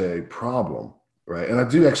is such a problem, right? And I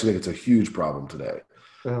do actually think it's a huge problem today.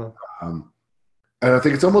 Um, and I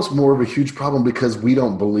think it's almost more of a huge problem because we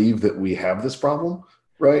don't believe that we have this problem,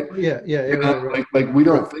 right? Yeah. Right. Like we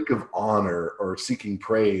don't think of honor or seeking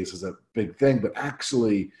praise as a big thing, but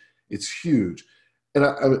actually it's huge. And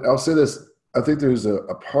I'll say this, I think there's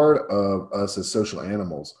a part of us as social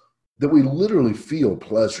animals that we literally feel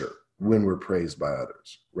pleasure when we're praised by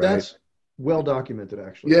others, right? That's well documented,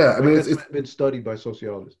 actually. Yeah, I mean, it's been studied by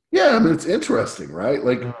sociologists. Yeah, I mean, it's interesting, right?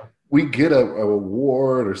 Like we get a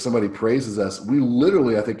award or somebody praises us, we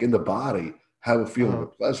literally, I think, in the body have a feeling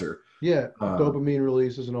of pleasure. Yeah, dopamine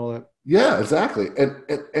releases and all that. Yeah, exactly.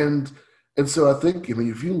 And so I think, I mean,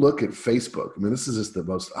 if you look at Facebook, I mean, this is just the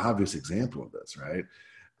most obvious example of this, right?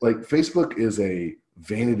 Like Facebook is a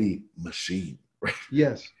vanity machine, right?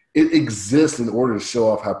 Yes. It exists in order to show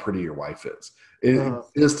off how pretty your wife is. It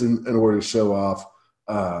exists in order to show off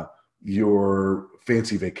your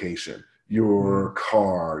fancy vacation, your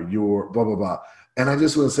car, your blah, blah, blah. And I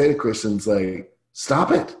just want to say to Christians, like, stop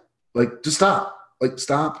it. Like, just stop. Like,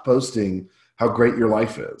 stop posting how great your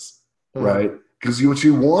life is, right? Because what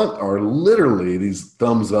you want are literally these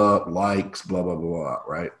thumbs up, likes, blah, blah, blah, blah,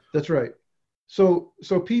 right? That's right. So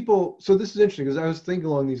people, so this is interesting because I was thinking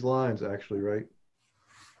along these lines, actually, right?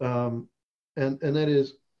 And that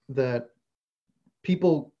is that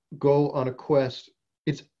people go on a quest.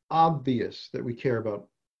 It's obvious that we care about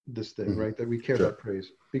this thing, right? That we care about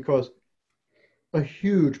praise, because a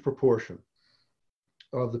huge proportion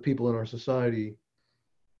of the people in our society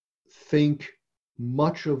think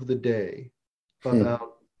much of the day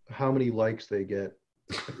about how many likes they get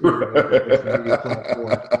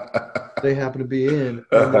they happen to be in,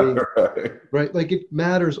 and right? Like, it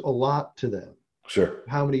matters a lot to them. Sure.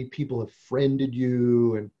 How many people have friended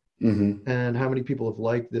you, and how many people have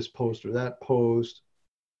liked this post or that post,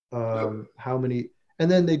 how many,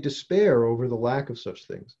 and then they despair over the lack of such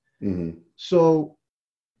things. So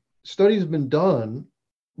studies have been done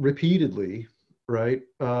repeatedly, right,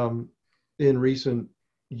 in recent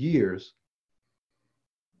years,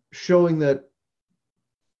 showing that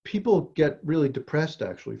people get really depressed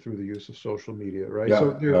actually through the use of social media, right?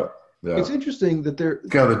 It's interesting that they're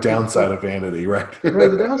kind of the downside of vanity, right? Right.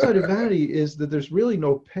 The downside of vanity is that there's really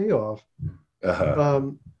no payoff.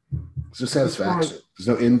 It's just satisfaction. There's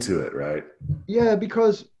no end to it, right? Yeah,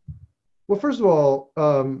 because, well, first of all,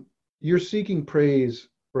 you're seeking praise,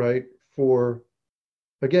 right, for,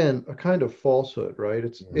 again, a kind of falsehood, right?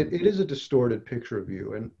 It is a distorted picture of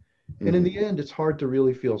you, and in the end, it's hard to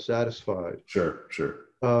really feel satisfied. Sure.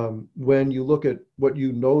 When you look at what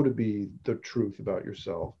you know to be the truth about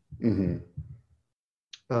yourself, and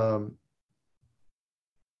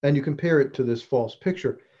you compare it to this false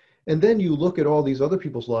picture, and then you look at all these other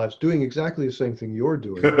people's lives doing exactly the same thing you're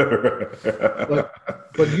doing, but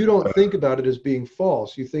you don't think about it as being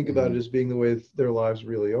false. You think about it as being the way their lives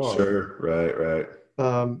really are. Sure, right.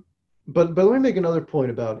 But let me make another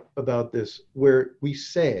point about this, where we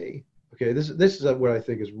say, okay, this is what I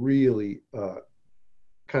think is really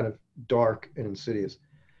kind of dark and insidious.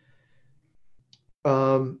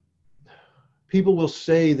 People will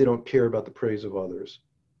say they don't care about the praise of others.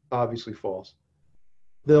 Obviously false.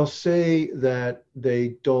 They'll say that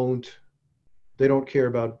they don't care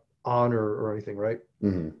about honor or anything, right?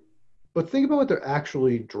 But think about what they're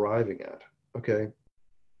actually driving at, okay?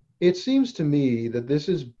 It seems to me that this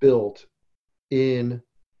is built in,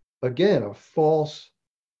 again,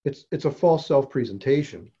 it's a false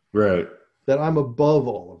self-presentation. Right. That I'm above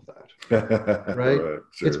all of that, right? Sure,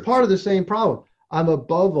 it's part of the same problem. I'm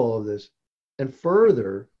above all of this. And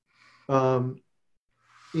further,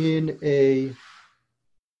 in a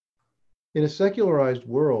secularized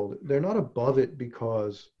world, they're not above it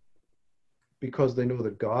because they know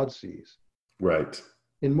that God sees. Right.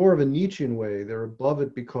 In more of a Nietzschean way, they're above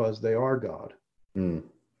it because they are God.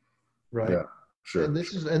 Right. Yeah. Sure. And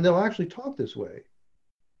and they'll actually talk this way.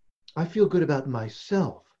 I feel good about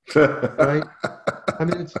myself. Right. I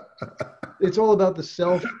mean, it's all about the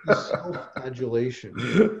self-adulation,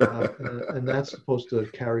 and that's supposed to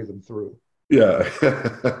carry them through. Yeah.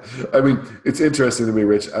 I mean, it's interesting to me,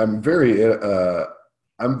 Rich. I'm very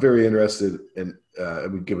I'm very interested in, I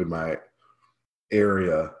mean, given my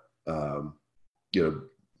area, you know,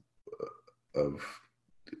 of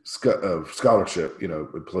scholarship, you know,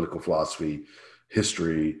 in political philosophy,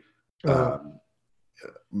 history,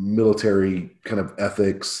 military kind of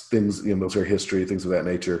ethics, things, you know, military history, things of that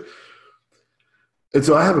nature. And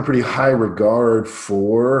so I have a pretty high regard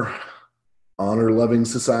for honor-loving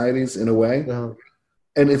societies in a way.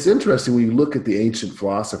 And it's interesting when you look at the ancient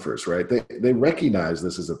philosophers, right? They recognize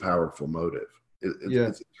this as a powerful motive.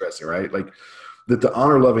 It's interesting, right? Like that the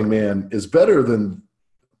honor-loving man is better than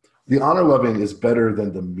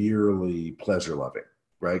the merely pleasure-loving,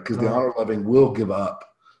 right? Because the honor-loving will give up,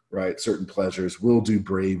 right, certain pleasures, will do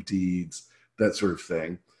brave deeds, that sort of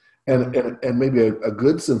thing. And maybe a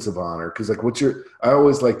good sense of honor, because like I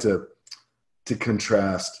always like to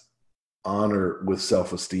contrast honor with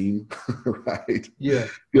self-esteem, right? Yeah.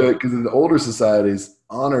 Because in the older societies,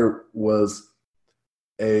 honor was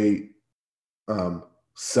a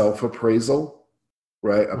self-appraisal,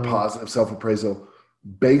 right? A positive self-appraisal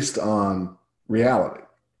based on reality,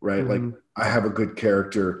 right? Like I have a good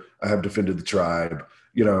character, I have defended the tribe,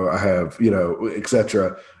 you know, I have, you know,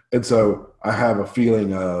 etc. And so I have a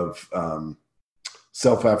feeling of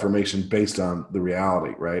self-affirmation based on the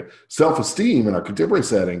reality, right? Self-esteem in our contemporary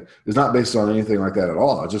setting is not based on anything like that at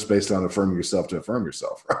all. It's just based on affirming yourself to affirm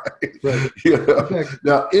yourself, right? Right. You know?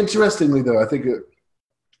 Now, interestingly, though, I think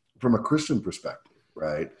from a Christian perspective,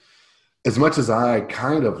 right, as much as I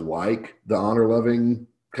kind of like the honor-loving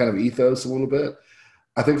kind of ethos a little bit,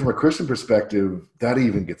 I think from a Christian perspective, that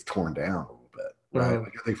even gets torn down a little bit, right?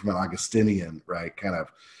 Like I think from an Augustinian, right, kind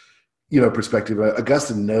of, you know, perspective,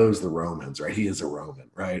 Augustine knows the Romans, right? He is a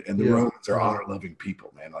Roman, right? And the Romans are honor-loving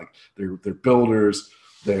people, man. Like they're builders,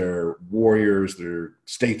 they're warriors, they're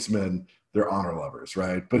statesmen, they're honor lovers,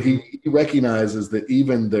 right? But he recognizes that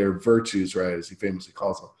even their virtues, right, as he famously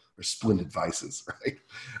calls them, are splendid vices, right?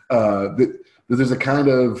 That there's a kind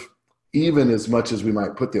of, even as much as we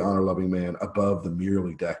might put the honor-loving man above the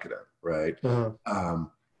merely decadent, right?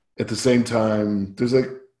 At the same time, there's like,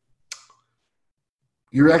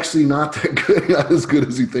 you're actually not that good, not as good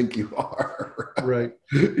as you think you are. Right.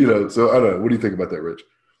 You know, so I don't know. What do you think about that, Rich?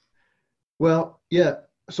 Well, yeah.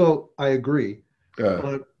 So I agree.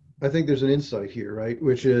 But I think there's an insight here, right?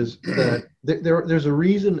 Which is that there's a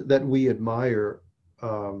reason that we admire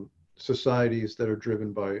societies that are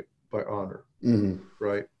driven by honor,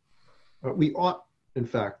 right? We ought, in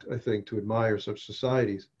fact, I think, to admire such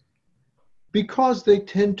societies because they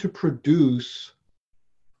tend to produce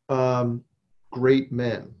great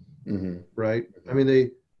men, right? I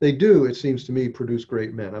mean, they do, it seems to me, produce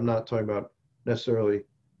great men. I'm not talking about necessarily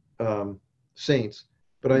saints,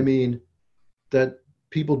 but I mean that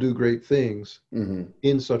people do great things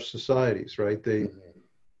in such societies, right?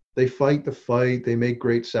 They fight the fight, they make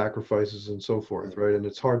great sacrifices and so forth, right? And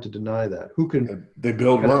it's hard to deny that. Who can they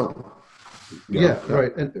build Rome? Yeah,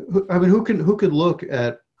 right. And I mean, who could look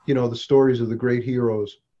at, you know, the stories of the great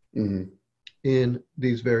heroes in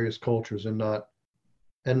these various cultures and not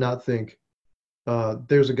think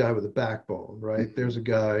there's a guy with a backbone, right? There's a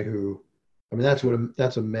guy who, I mean,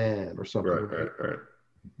 that's a man or something. Right.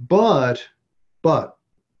 But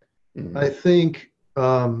I think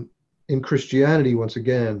in Christianity, once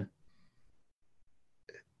again,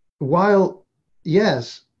 while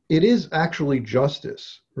yes, it is actually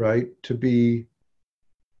justice, right?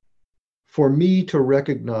 For me to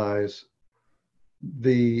recognize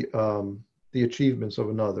the achievements of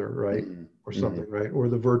another, right? Or something, right? Or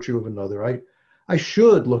the virtue of another. I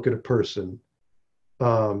should look at a person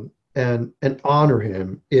and honor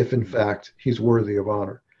him if in fact he's worthy of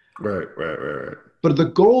honor. Right. But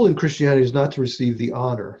the goal in Christianity is not to receive the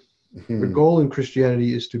honor. The goal in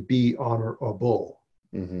Christianity is to be honorable,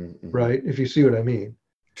 right? If you see what I mean.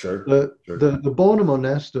 Sure. The bonum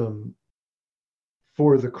honestum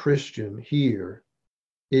for the Christian here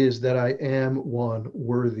is that I am one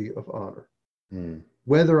worthy of honor,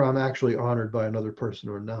 whether I'm actually honored by another person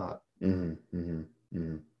or not. Does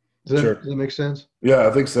that make sense? Yeah,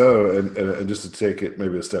 I think so. And just to take it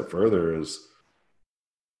maybe a step further is,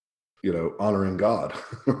 you know, honoring God,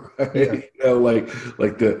 right? Yeah. You know, like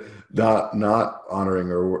the not honoring,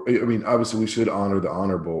 or I mean, obviously we should honor the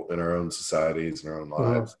honorable in our own societies and our own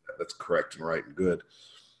lives. That's correct and right and good.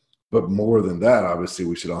 But more than that, obviously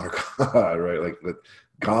we should honor God, right? Like that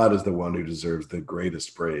God is the one who deserves the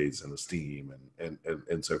greatest praise and esteem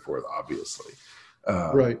and so forth, obviously.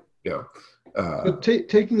 Right. Yeah. But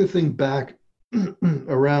taking the thing back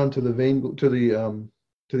around to the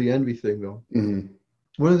envy thing, though.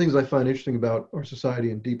 One of the things I find interesting about our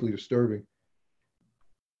society and deeply disturbing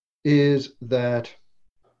is that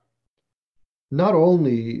not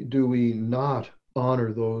only do we not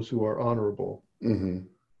honor those who are honorable, Mm-hmm.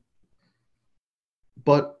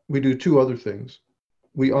 but we do two other things.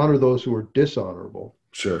 We honor those who are dishonorable,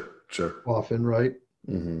 Sure, sure. often, right?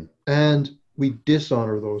 Mm-hmm. And we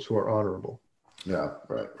dishonor those who are honorable. Yeah,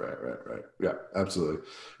 right. Yeah, absolutely.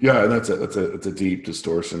 Yeah, and it's a deep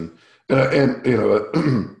distortion. And you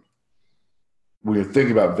know, when you're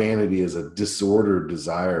thinking about vanity as a disordered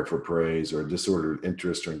desire for praise or a disordered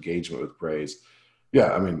interest or engagement with praise,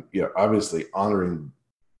 yeah, I mean, yeah, obviously honoring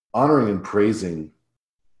and praising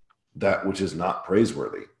that which is not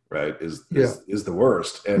praiseworthy, right, is the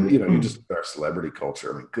worst. And you know, you just our celebrity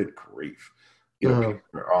culture. I mean, good grief, you know,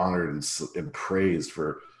 people are honored and praised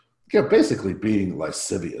for, you know, basically being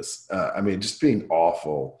lascivious. I mean, just being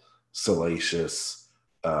awful, salacious,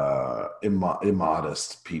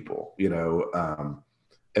 immodest people, you know,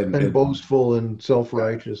 and boastful and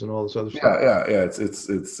self-righteous and all this other stuff. Yeah.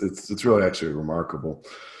 It's really actually remarkable.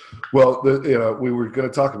 Well, you know, we were going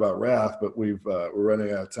to talk about wrath, but we're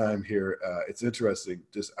running out of time here. It's interesting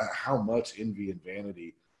just how much envy and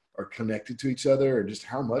vanity are connected to each other, and just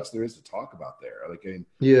how much there is to talk about there. Like, I mean,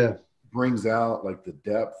 yeah, brings out like the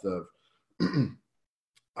depth of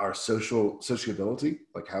our sociability,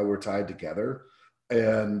 like how we're tied together,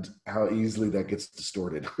 and how easily that gets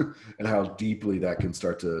distorted and how deeply that can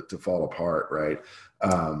start to fall apart, right?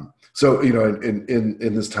 So, you know,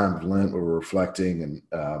 in this time of Lent where we're reflecting, and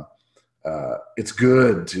it's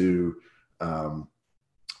good to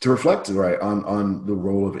reflect, right, on the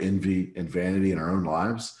role of envy and vanity in our own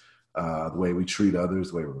lives, the way we treat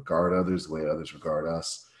others, the way we regard others, the way others regard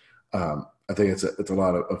us. I think it's a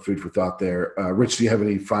lot of food for thought there. Rich, do you have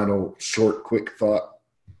any final short, quick thought?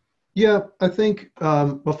 Yeah, I think,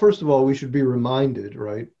 well, first of all, we should be reminded,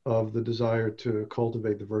 right, of the desire to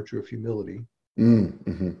cultivate the virtue of humility,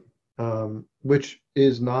 which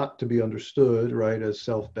is not to be understood, right, as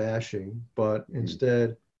self-bashing, but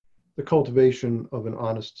instead the cultivation of an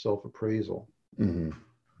honest self-appraisal.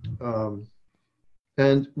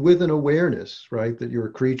 And with an awareness, right, that you're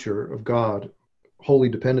a creature of God, wholly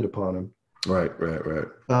dependent upon him. Right.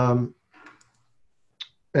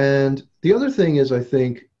 And the other thing is, I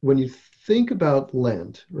think, when you think about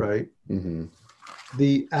Lent, right,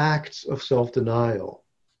 the acts of self-denial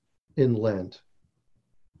in Lent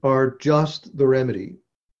are just the remedy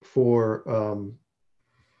for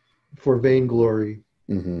vainglory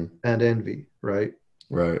and envy, right?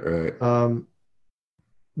 Right.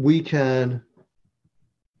 We can,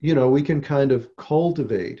 you know, we can kind of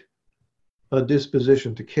cultivate a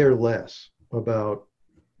disposition to care less about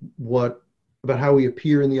how we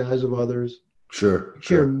appear in the eyes of others. Sure.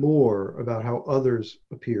 Care more about how others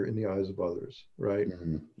appear in the eyes of others, right?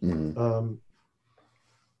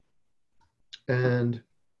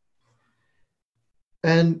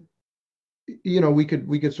 And you know, we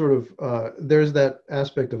could sort of there's that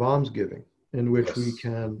aspect of almsgiving in which we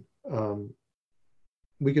can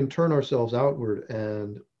turn ourselves outward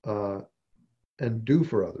and do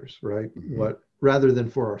for others, right? What rather than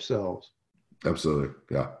for ourselves. Absolutely.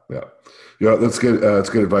 Yeah. That's good. That's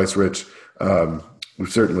good advice, Rich.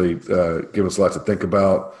 We've certainly given us a lot to think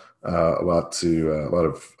about, a lot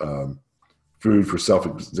of food for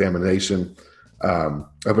self-examination. I hope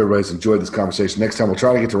everybody's enjoyed this conversation. Next time we'll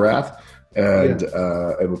try to get to wrath, and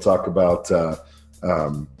we'll talk about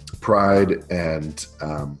pride and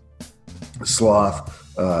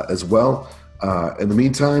sloth as well. In the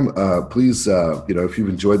meantime, please, if you've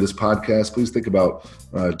enjoyed this podcast, please think about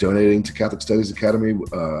donating to Catholic Studies Academy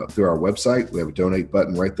through our website. We have a donate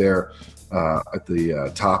button right there at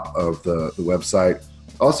the top of the website.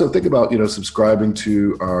 Also, think about subscribing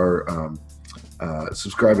to our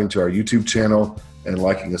YouTube channel and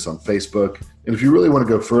liking us on Facebook. And if you really want to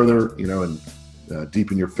go further, and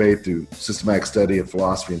deepen your faith through systematic study of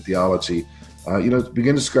philosophy and theology,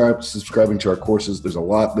 begin subscribing to our courses. There's a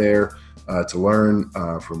lot there to learn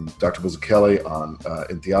from Dr. Bozzichelli on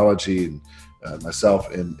in theology, and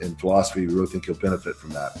myself in philosophy. We really think you'll benefit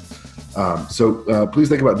from that. So please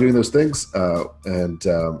think about doing those things, and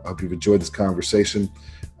I hope you've enjoyed this conversation.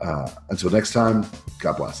 Until next time,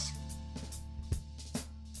 God bless.